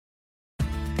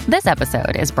This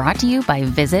episode is brought to you by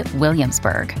Visit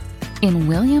Williamsburg. In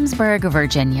Williamsburg,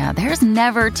 Virginia, there's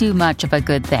never too much of a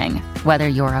good thing. Whether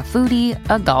you're a foodie,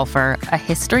 a golfer, a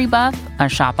history buff, a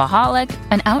shopaholic,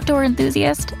 an outdoor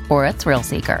enthusiast, or a thrill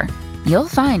seeker, you'll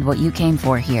find what you came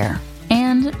for here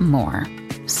and more.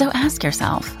 So ask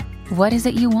yourself, what is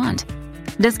it you want?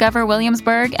 Discover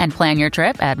Williamsburg and plan your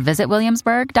trip at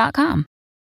visitwilliamsburg.com.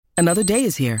 Another day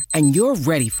is here, and you're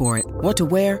ready for it. What to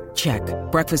wear? Check.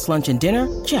 Breakfast, lunch, and dinner?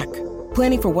 Check.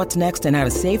 Planning for what's next and how to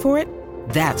save for it?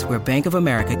 That's where Bank of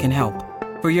America can help.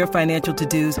 For your financial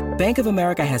to-dos, Bank of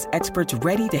America has experts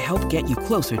ready to help get you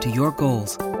closer to your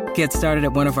goals. Get started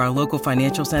at one of our local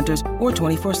financial centers or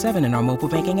 24/7 in our mobile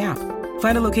banking app.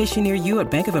 Find a location near you at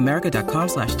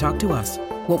bankofamerica.com/talktous.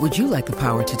 What would you like the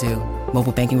power to do?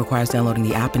 Mobile banking requires downloading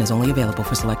the app and is only available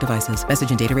for select devices.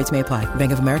 Message and data rates may apply.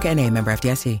 Bank of America N.A., member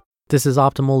FDIC. This is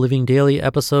Optimal Living Daily,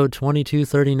 episode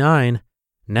 2239.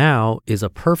 Now is a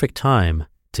perfect time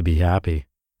to be happy.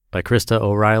 By Krista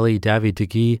O'Reilly, David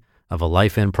DeGee of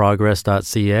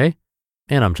alifeinprogress.ca.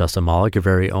 And I'm Justin Malik, your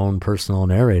very own personal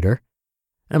narrator.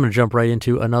 I'm going to jump right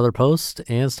into another post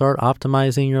and start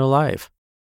optimizing your life.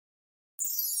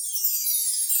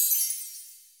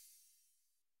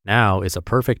 Now is a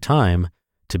perfect time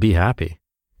to be happy.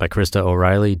 By Krista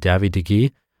O'Reilly, David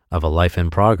DeGee of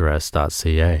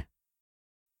alifeinprogress.ca.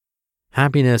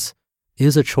 Happiness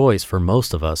is a choice for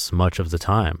most of us much of the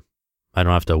time. I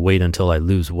don't have to wait until I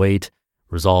lose weight,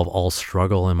 resolve all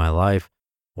struggle in my life,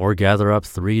 or gather up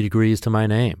 3 degrees to my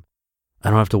name. I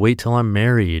don't have to wait till I'm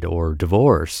married or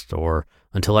divorced or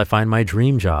until I find my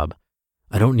dream job.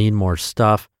 I don't need more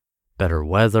stuff, better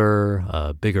weather,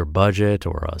 a bigger budget,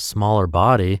 or a smaller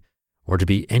body, or to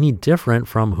be any different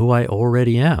from who I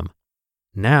already am.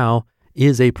 Now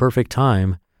is a perfect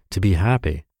time to be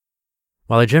happy.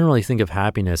 While I generally think of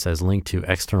happiness as linked to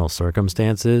external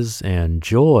circumstances and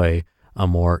joy, a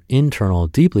more internal,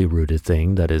 deeply rooted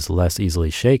thing that is less easily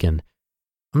shaken,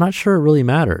 I'm not sure it really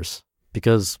matters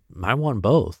because I want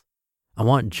both. I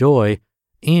want joy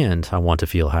and I want to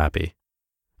feel happy.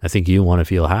 I think you want to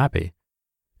feel happy.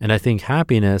 And I think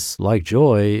happiness, like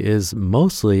joy, is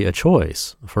mostly a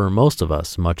choice for most of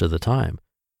us much of the time.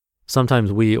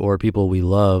 Sometimes we or people we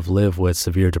love live with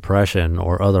severe depression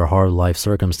or other hard life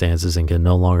circumstances and can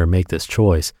no longer make this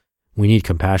choice. We need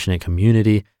compassionate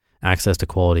community, access to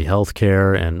quality health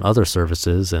care and other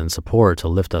services and support to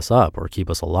lift us up or keep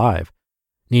us alive.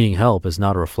 Needing help is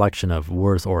not a reflection of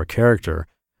worth or character.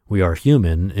 We are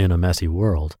human in a messy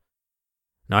world.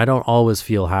 Now, I don't always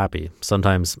feel happy.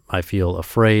 Sometimes I feel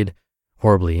afraid,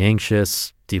 horribly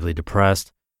anxious, deeply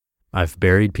depressed. I've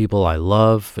buried people I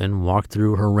love and walked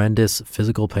through horrendous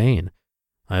physical pain.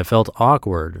 I have felt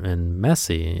awkward and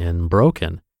messy and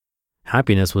broken.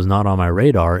 Happiness was not on my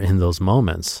radar in those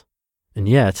moments. And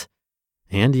yet,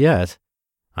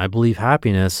 I believe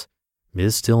happiness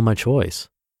is still my choice.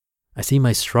 I see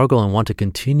my struggle and want to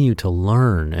continue to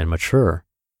learn and mature,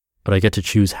 but I get to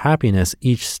choose happiness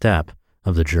each step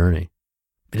of the journey.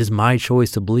 It is my choice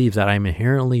to believe that I'm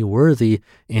inherently worthy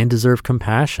and deserve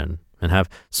compassion and have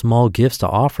small gifts to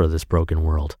offer this broken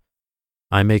world.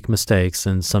 I make mistakes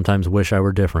and sometimes wish I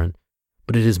were different,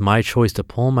 but it is my choice to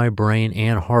pull my brain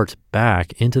and heart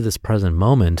back into this present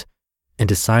moment and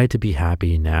decide to be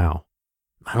happy now.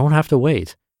 I don't have to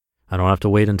wait. I don't have to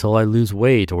wait until I lose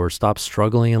weight or stop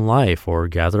struggling in life or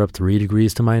gather up 3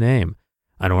 degrees to my name.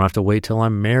 I don't have to wait till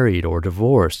I'm married or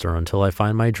divorced or until I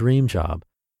find my dream job.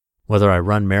 Whether I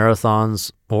run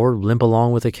marathons or limp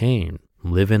along with a cane,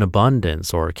 live in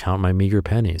abundance or count my meager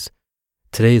pennies,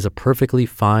 today is a perfectly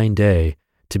fine day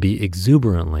to be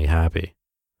exuberantly happy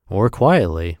or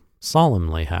quietly,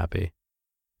 solemnly happy.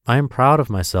 I am proud of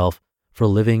myself for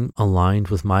living aligned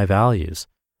with my values,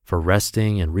 for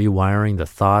resting and rewiring the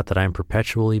thought that I am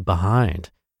perpetually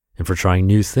behind, and for trying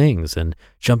new things and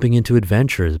jumping into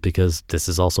adventures because this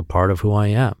is also part of who I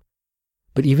am.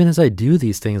 But even as I do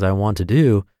these things I want to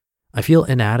do, I feel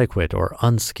inadequate or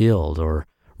unskilled or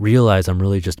realize I'm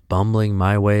really just bumbling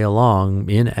my way along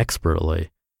inexpertly.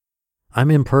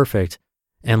 I'm imperfect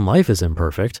and life is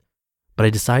imperfect, but I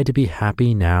decide to be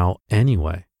happy now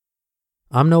anyway.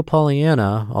 I'm no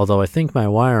Pollyanna, although I think my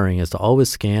wiring is to always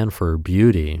scan for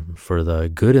beauty, for the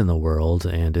good in the world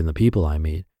and in the people I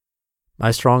meet.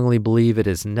 I strongly believe it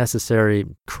is necessary,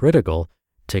 critical,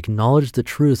 to acknowledge the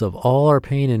truth of all our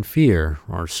pain and fear,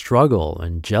 our struggle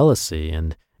and jealousy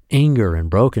and anger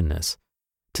and brokenness,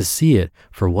 to see it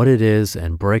for what it is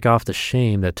and break off the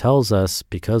shame that tells us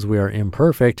because we are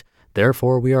imperfect,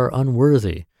 therefore we are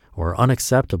unworthy or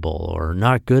unacceptable or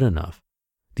not good enough.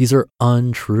 These are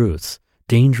untruths,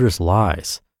 dangerous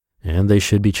lies, and they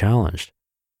should be challenged.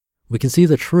 We can see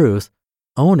the truth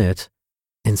own it,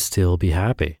 and still be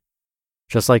happy.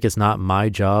 Just like it's not my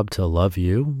job to love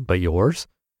you, but yours.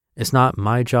 It's not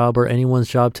my job or anyone's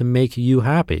job to make you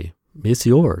happy. It's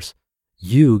yours.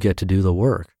 You get to do the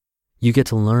work. You get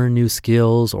to learn new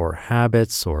skills or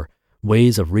habits or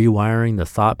ways of rewiring the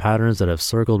thought patterns that have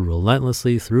circled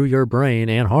relentlessly through your brain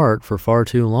and heart for far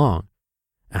too long.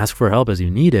 Ask for help as you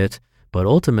need it, but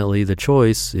ultimately the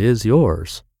choice is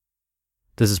yours.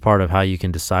 This is part of how you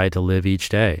can decide to live each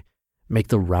day. Make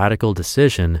the radical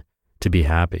decision to be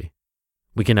happy.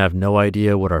 We can have no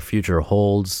idea what our future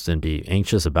holds and be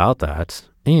anxious about that,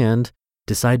 and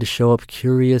decide to show up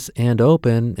curious and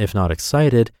open, if not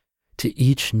excited, to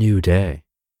each new day.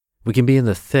 We can be in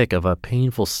the thick of a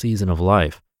painful season of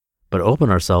life, but open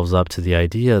ourselves up to the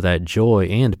idea that joy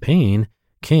and pain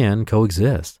can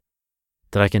coexist.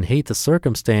 That I can hate the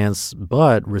circumstance,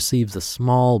 but receive the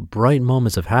small, bright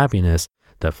moments of happiness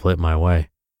that flip my way.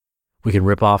 We can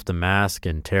rip off the mask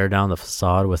and tear down the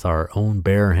facade with our own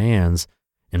bare hands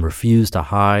and refuse to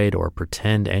hide or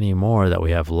pretend anymore that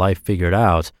we have life figured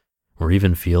out or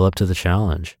even feel up to the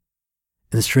challenge.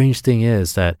 And the strange thing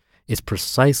is that it's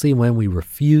precisely when we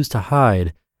refuse to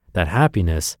hide that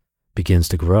happiness begins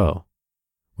to grow.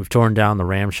 We've torn down the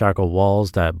ramshackle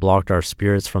walls that blocked our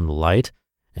spirits from the light,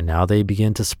 and now they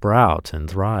begin to sprout and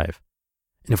thrive.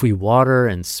 And if we water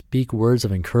and speak words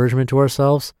of encouragement to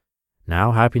ourselves,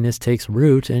 now happiness takes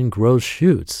root and grows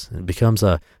shoots and becomes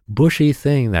a bushy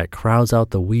thing that crowds out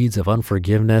the weeds of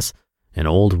unforgiveness and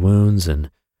old wounds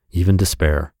and even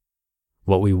despair.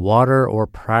 What we water or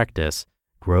practice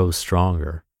grows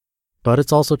stronger. But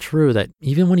it's also true that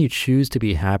even when you choose to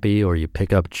be happy or you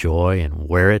pick up joy and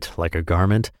wear it like a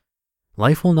garment,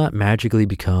 life will not magically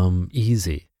become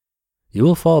easy. You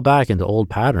will fall back into old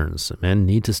patterns and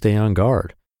need to stay on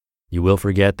guard. You will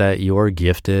forget that you're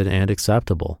gifted and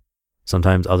acceptable.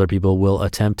 Sometimes other people will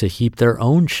attempt to heap their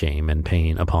own shame and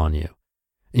pain upon you.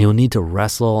 And you'll need to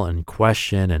wrestle and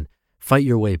question and fight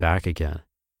your way back again,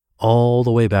 all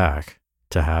the way back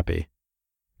to happy.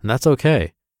 And that's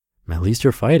okay. At least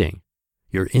you're fighting.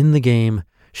 You're in the game,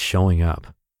 showing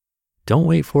up. Don't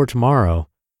wait for tomorrow.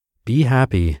 Be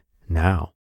happy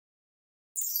now.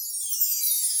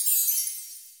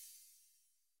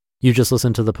 You just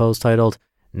listened to the post titled,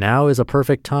 "Now is a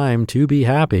Perfect Time to Be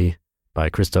Happy" by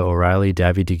Krista O'Reilly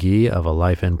Davidigi of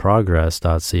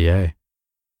alifeinprogress.ca.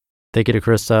 Thank you to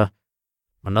Krista.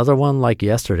 Another one like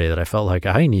yesterday that I felt like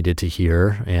I needed to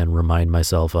hear and remind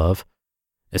myself of.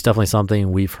 It's definitely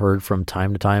something we've heard from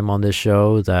time to time on this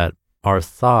show, that our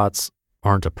thoughts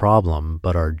aren't a problem,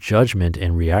 but our judgment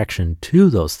and reaction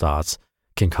to those thoughts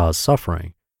can cause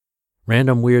suffering.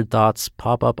 Random weird thoughts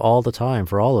pop up all the time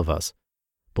for all of us,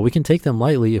 but we can take them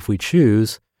lightly if we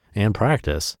choose and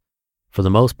practice. For the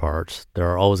most part, there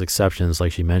are always exceptions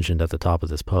like she mentioned at the top of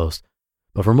this post,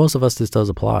 but for most of us this does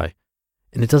apply.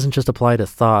 And it doesn't just apply to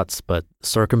thoughts, but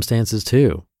circumstances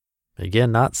too.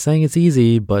 Again, not saying it's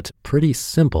easy, but pretty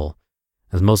simple,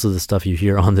 as most of the stuff you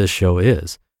hear on this show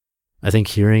is. I think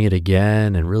hearing it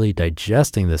again and really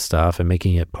digesting this stuff and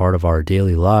making it part of our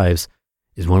daily lives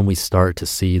is when we start to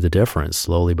see the difference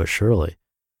slowly but surely.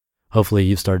 Hopefully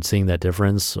you've started seeing that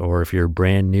difference, or if you're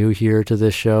brand new here to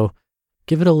this show,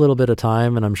 give it a little bit of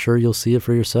time and I'm sure you'll see it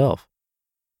for yourself.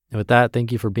 And with that,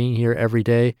 thank you for being here every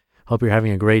day. Hope you're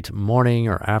having a great morning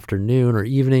or afternoon or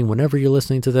evening whenever you're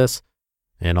listening to this.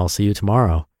 And I'll see you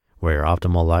tomorrow, where your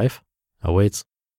optimal life awaits.